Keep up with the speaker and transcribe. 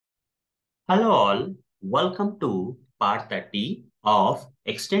Hello all, welcome to part 30 of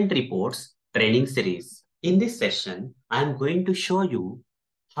Extend Reports training series. In this session, I am going to show you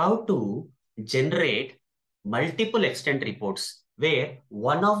how to generate multiple extend reports where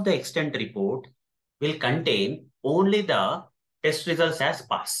one of the extend report will contain only the test results as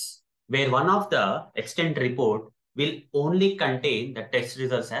pass, where one of the extend report will only contain the test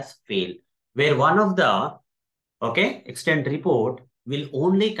results as fail, where one of the extend report will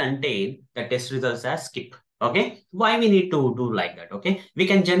only contain the test results as skip. Okay, why we need to do like that? Okay, we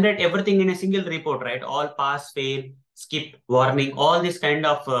can generate everything in a single report, right? All pass, fail, skip, warning, all this kind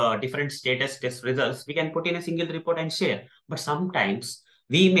of different status test results we can put in a single report and share. But sometimes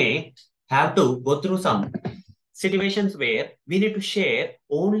we may have to go through some situations where we need to share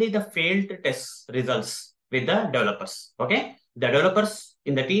only the failed test results with the developers. Okay, the developers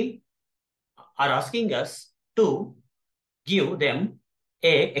in the team are asking us to give them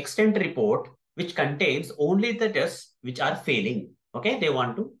a extent report which contains only the tests which are failing. Okay, they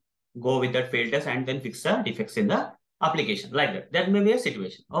want to go with that failed test and then fix the defects in the application like that. That may be a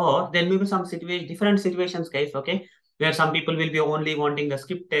situation, or there may be some situation, different situations, guys. Okay, where some people will be only wanting the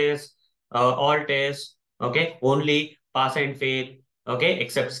skip test, all tests. Okay, only pass and fail. Okay,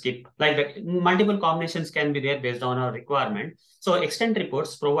 except skip like that. Multiple combinations can be there based on our requirement. So extent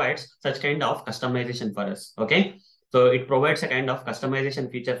reports provides such kind of customization for us. Okay, so it provides a kind of customization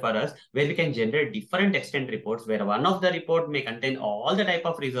feature for us where we can generate different extent reports where one of the report may contain all the type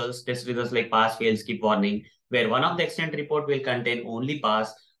of results, test results like pass, fail, skip, warning, where one of the extent report will contain only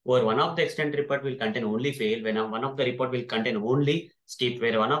pass, or one of the extent report will contain only fail, when one of the report will contain only skip,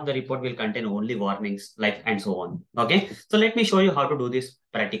 where one of the report will contain only warnings, like and so on. Okay, so let me show you how to do this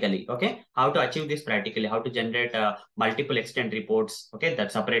practically. Okay, how to achieve this practically, how to generate multiple extent reports, okay,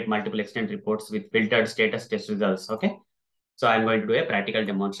 that separate multiple extent reports with filtered status test results. Okay, so I'm going to do a practical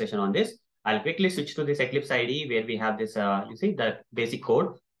demonstration on this. I'll quickly switch to this Eclipse IDE where we have this, you see the basic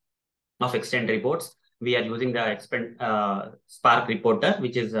code of extend reports. We are using the Spark reporter,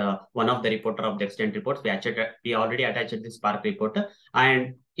 which is one of the reporter of the extend reports. We already attached this Spark reporter.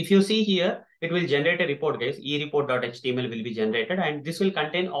 And if you see here, it will generate a report, guys. ereport.html will be generated, and this will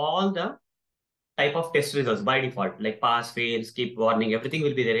contain all the type of test results by default, like pass, fail, skip, warning, everything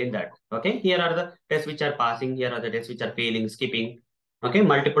will be there in that. Okay, here are the tests which are passing, here are the tests which are failing, skipping. Okay,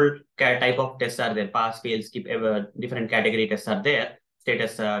 multiple type of tests are there, pass, fail, skip, different category tests are there,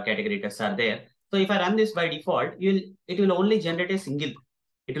 status category tests are there. So if I run this by default, it will only generate a single,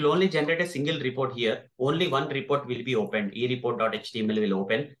 it will only generate a single report here. Only one report will be opened. ereport.html will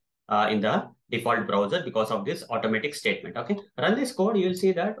open in the default browser because of this automatic statement. Okay, run this code, you will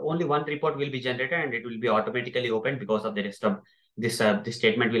see that only one report will be generated and it will be automatically opened because of the rest of this. This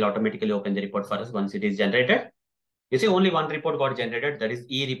statement will automatically open the report for us once it is generated. You see, only one report got generated, that is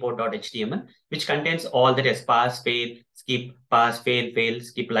ereport.html, which contains all the tests, pass, fail, skip, pass, fail, fail,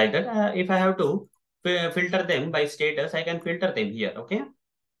 skip, like that. If I have to filter them by status, I can filter them here. Okay,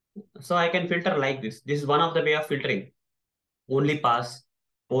 so I can filter like this. This is one of the way of filtering. Only pass,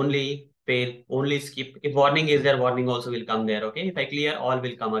 only fail, only skip. If warning is there, warning also will come there. Okay, if I clear, all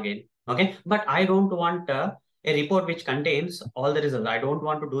will come again. Okay, but I don't want a report which contains all the results. I don't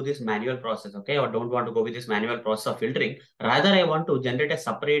want to do this manual process. Okay, or don't want to go with this manual process of filtering. Rather, I want to generate a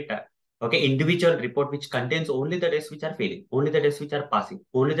separate individual report which contains only the tests which are failing, only the tests which are passing,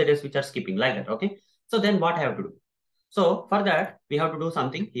 only the tests which are skipping, like that. Okay, so then what I have to do? So for that, we have to do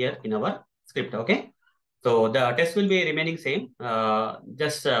something here in our script. Okay, so the test will be remaining same.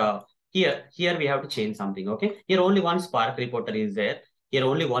 Just here we have to change something. Okay, here only one Spark reporter is there. Here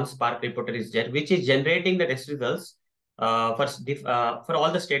only one Spark reporter is there, which is generating the test results for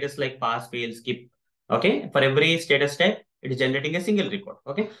all the status like pass, fail, skip. Okay, for every status type, it is generating a single report.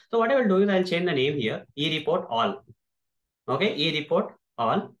 Okay, so what I will do is I'll change the name here, e-report all. Okay, e-report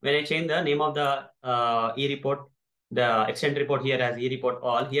all. When I change the name of the e-report, the extend report here as e-report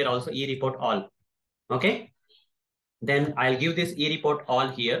all, here also e-report all. Okay, then I'll give this e-report all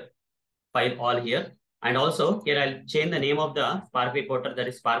here, file all here. And also here I'll change the name of the Spark reporter, that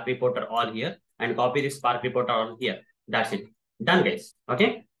is Spark reporter all here, and copy this Spark reporter all here. That's it. Done, guys.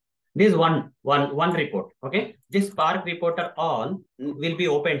 Okay. This one report. Okay. This Spark reporter all will be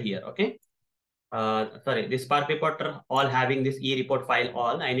opened here. Okay. Sorry, this Spark reporter all having this e-report file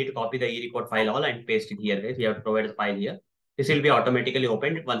all. I need to copy the e-report file all and paste it here, guys. We have to provide the file here. This will be automatically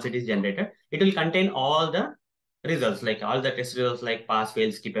opened once it is generated. It will contain all the results, like all the test results, like pass,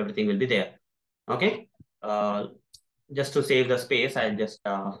 fail, skip, everything will be there. Okay. Just to save the space, I'll just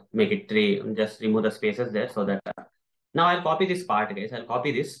make it just remove the spaces there so that now I'll copy this part, guys. I'll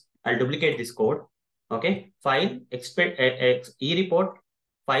copy this. I'll duplicate this code. Okay. File, expect e-report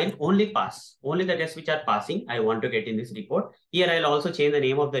file only pass. Only the tests which are passing, I want to get in this report. Here I'll also change the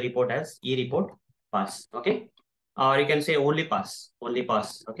name of the report as e-report pass. Okay. Or you can say only pass. Only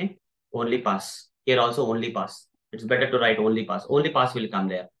pass. Okay. Only pass. Here also only pass. It's better to write only pass. Only pass will come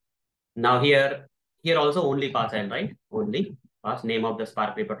there. Now here also only pass I'll write. Only pass. Name of the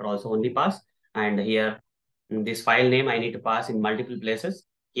Spark report also only pass. And here this file name I need to pass in multiple places.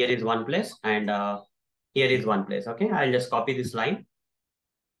 Here is one place and here is one place. Okay. I'll just copy this line,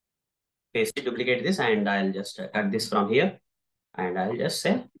 paste it, duplicate this, and I'll just cut this from here, and I'll just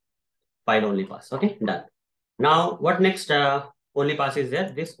say file only pass. Okay, done. Now, what next only pass is there?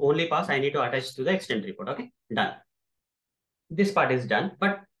 This only pass I need to attach to the extend report. Okay, done. This part is done,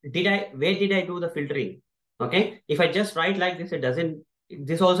 but where did I do the filtering? Okay, if I just write like this, it doesn't,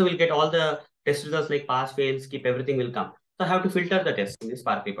 this also will get all the test results like pass, fail, skip, everything will come. So I have to filter the test in the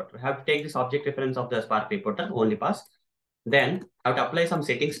Spark reporter. I have to take this object reference of the Spark reporter, only pass. Then I have to apply some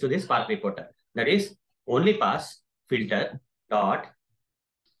settings to this Spark reporter. That is only pass filter dot.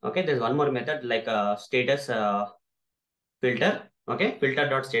 Okay, there's one more method like status filter. Okay, filter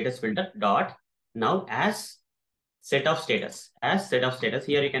dot status filter dot. Now as set of status. As set of status.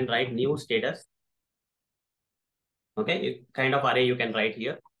 Here you can write new status. Okay, kind of array you can write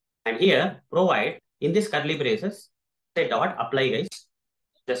here. And here provide in this curly braces, say dot apply guys.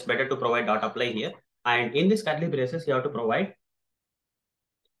 Just better to provide dot apply here. And in this curly braces, you have to provide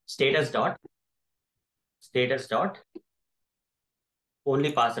status dot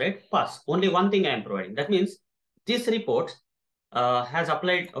only pass, right? Pass. Only one thing I am providing. That means this report has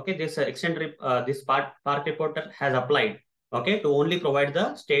applied. Okay, this this Spark reporter has applied. Okay, to only provide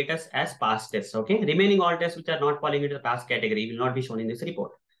the status as pass tests. Okay, remaining all tests which are not falling into the pass category will not be shown in this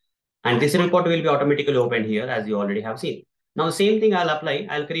report. And this report will be automatically opened here as you already have seen. Now, same thing I'll apply.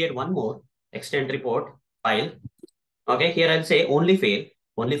 I'll create one more extend report file. Okay, here I'll say only fail.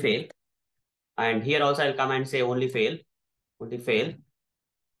 And here also I'll come and say only fail.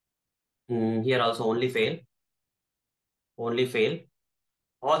 Here also only fail.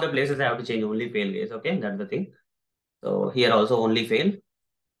 All the places I have to change only fail guys. Okay, that's the thing. So here also only fail.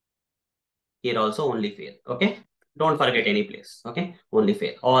 Here also only fail. Okay, don't forget any place. Okay, only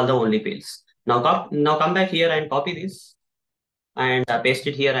fail. All the only fails. Now come back here and copy this and paste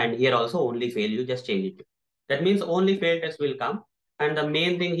it here, and here also only fail. You just change it. That means only fail test will come. And the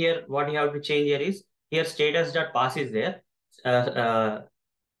main thing here, what you have to change here is here status.pass is there.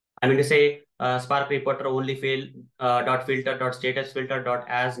 I mean to say Spark reporter only fail dot filter dot status filter dot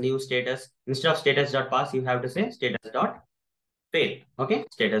as new status. Instead of status dot pass, you have to say status dot fail. Okay,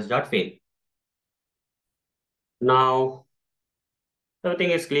 status dot fail. Now everything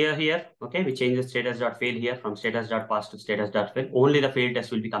is clear here. Okay, we change the status dot fail here from status dot pass to status dot fail. Only the fail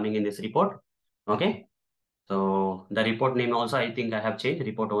test will be coming in this report. Okay, so the report name also I think I have changed,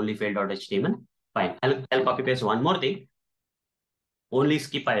 report only fail dot html. Fine. I'll copy paste one more thing. Only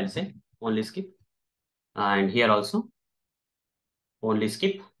skip I will say only skip. And here also only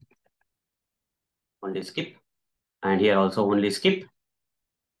skip, and here also only skip,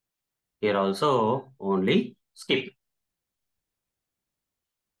 here also only skip.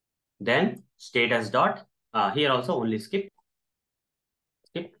 Then status dot here also only skip,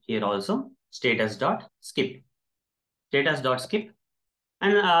 here also status dot skip,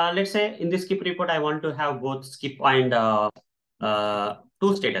 and let's say in this skip report I want to have both skip and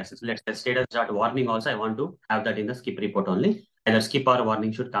two statuses. Let's say status dot warning also I want to have that in the skip report only. Either skip or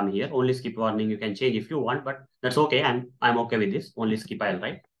warning should come here. Only skip warning you can change if you want, but that's okay. I'm okay with this. Only skip I'll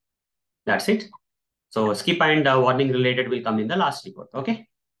write. That's it. So skip and warning related will come in the last report. Okay.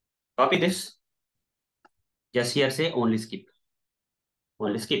 Copy this. Just here say only skip.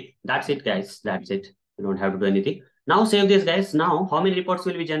 That's it, guys. That's it. You don't have to do anything. Now save this, guys. Now how many reports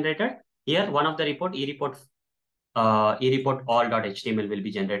will be generated? Here one of the report e-report all.html will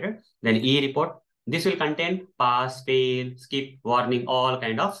be generated. Then e-report, this will contain pass, fail, skip, warning, all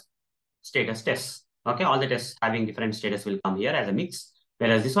kind of status tests. Okay, all the tests having different status will come here as a mix.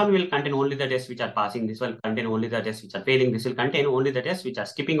 Whereas this one will contain only the tests which are passing. This will contain only the tests which are failing. This will contain only the tests which are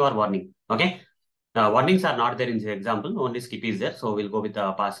skipping or warning. Okay. Warnings are not there in this example. Only skip is there. So we'll go with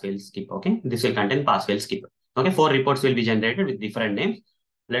the pass, fail, skip. Okay. This will contain pass, fail, skip. Okay. 4 reports will be generated with different names.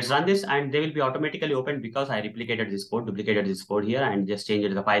 Let's run this and they will be automatically opened because I duplicated this code here and just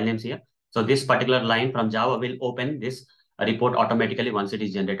changed the file names here. So this particular line from Java will open this report automatically once it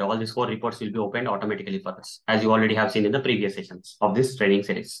is generated. All these 4 reports will be opened automatically for us, as you already have seen in the previous sessions of this training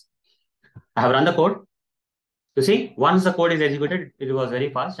series. I have run the code. You see, once the code is executed, it was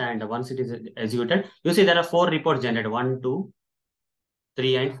very fast. And once it is executed, you see there are 4 reports generated. 1, 2,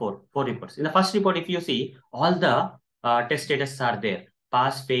 3, and 4. 4 reports. In the first report, if you see, all the test statuses are there.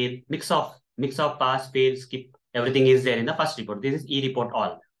 pass, fail, mix of pass, fail, skip, everything is there in the first report. This is e-report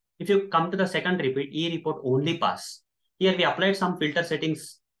all. If you come to the second report, e-report only pass. Here we applied some filter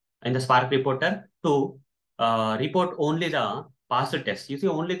settings in the Spark reporter to report only the passed test. You see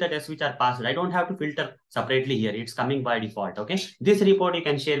only the tests which are passed. I don't have to filter separately here. It's coming by default. Okay. This report you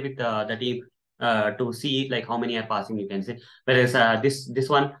can share with the team to see like how many are passing. You can say. Whereas this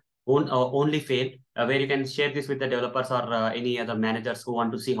one only fail, where you can share this with the developers or any other managers who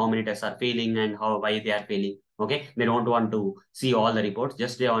want to see how many tests are failing and how why they are failing. Okay, they don't want to see all the reports,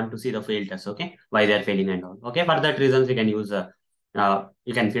 just they want to see the failed tests. Okay, why they are failing and all. Okay, for that reasons you can use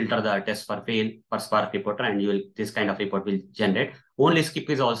you can filter the test for fail for Spark reporter, and you will this kind of report will generate. Only skip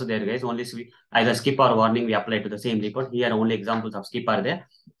is also there, guys. Only either skip or warning we apply to the same report. Here only examples of skip are there.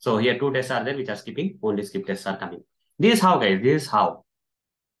 So here two tests are there which are skipping. Only skip tests are coming. This is how, guys. This is how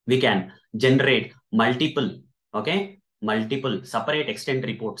we can generate multiple separate extend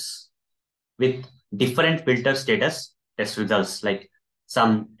reports with different filter status test results, like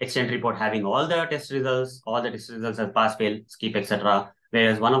some extend report having all the test results, all the test results as pass, fail, skip, etc.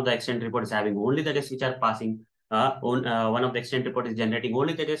 Whereas one of the extend report is having only the tests which are passing. One of the extend report is generating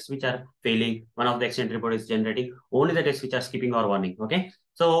only the tests which are failing. One of the extend report is generating only the tests which are skipping or warning. Okay.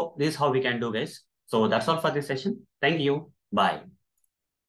 So this is how we can do, guys. So that's all for this session. Thank you. Bye.